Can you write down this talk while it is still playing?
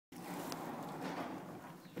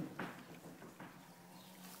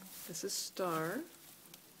This is Star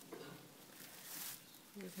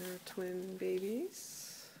with her twin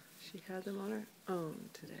babies. She had them on her own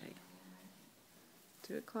today.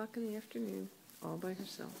 2 o'clock in the afternoon, all by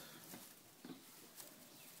herself.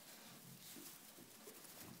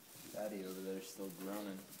 Daddy over there still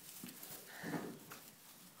groaning.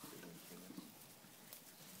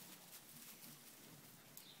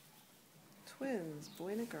 Twins,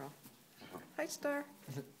 boy and a girl. Hi, Star.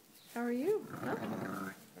 How are you? Huh?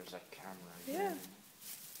 There's a camera. Yeah.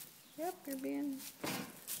 Yep, you're being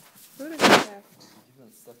photographed. You've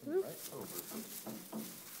been stepping Oop. right over.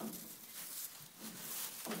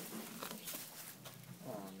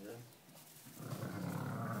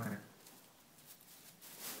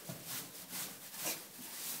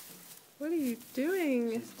 What are you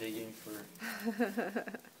doing? She's digging for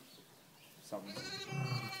something.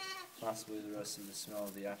 Possibly the rest of the smell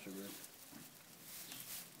of the afterbirth.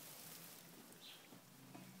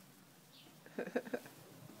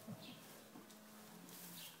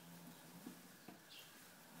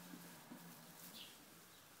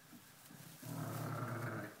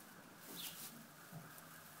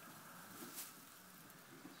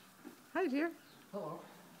 Hi, dear. Hello.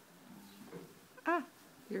 Ah,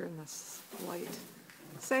 you're in this light.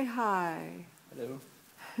 Say hi. Hello.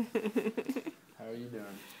 How are you doing?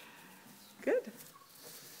 Good.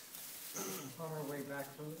 On my way back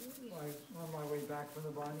from the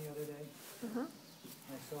barn the other day, Uh-huh.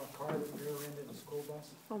 I saw a car that rear-ended a school bus.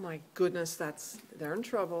 Oh my goodness, they're in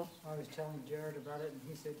trouble. I was telling Jared about it, and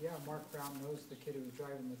he said, "Yeah, Mark Brown knows the kid who was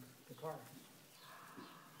driving the car."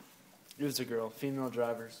 It was a girl. Female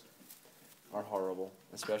drivers are horrible,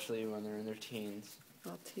 especially when they're in their teens.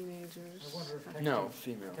 Well, teenagers. I wonder if No,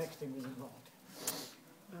 females. texting was involved.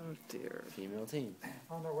 Oh dear. Female teen.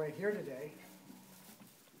 On our way here today,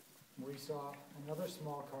 we saw another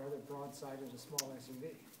small car that broadsided a small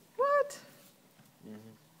SUV. What?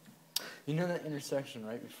 Mm-hmm. You know that intersection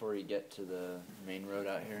right before you get to the main road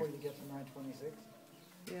out here? Before you get to 926?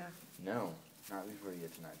 Yeah. No, not before you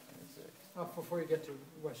get to 926. Oh, before you get to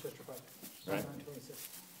Westchester Pike. Right. 926.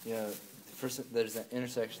 Yeah, first there's that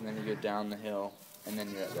intersection, then you go down the hill, and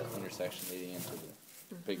then you're at that intersection leading into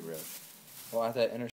the big road. Well, at that intersection,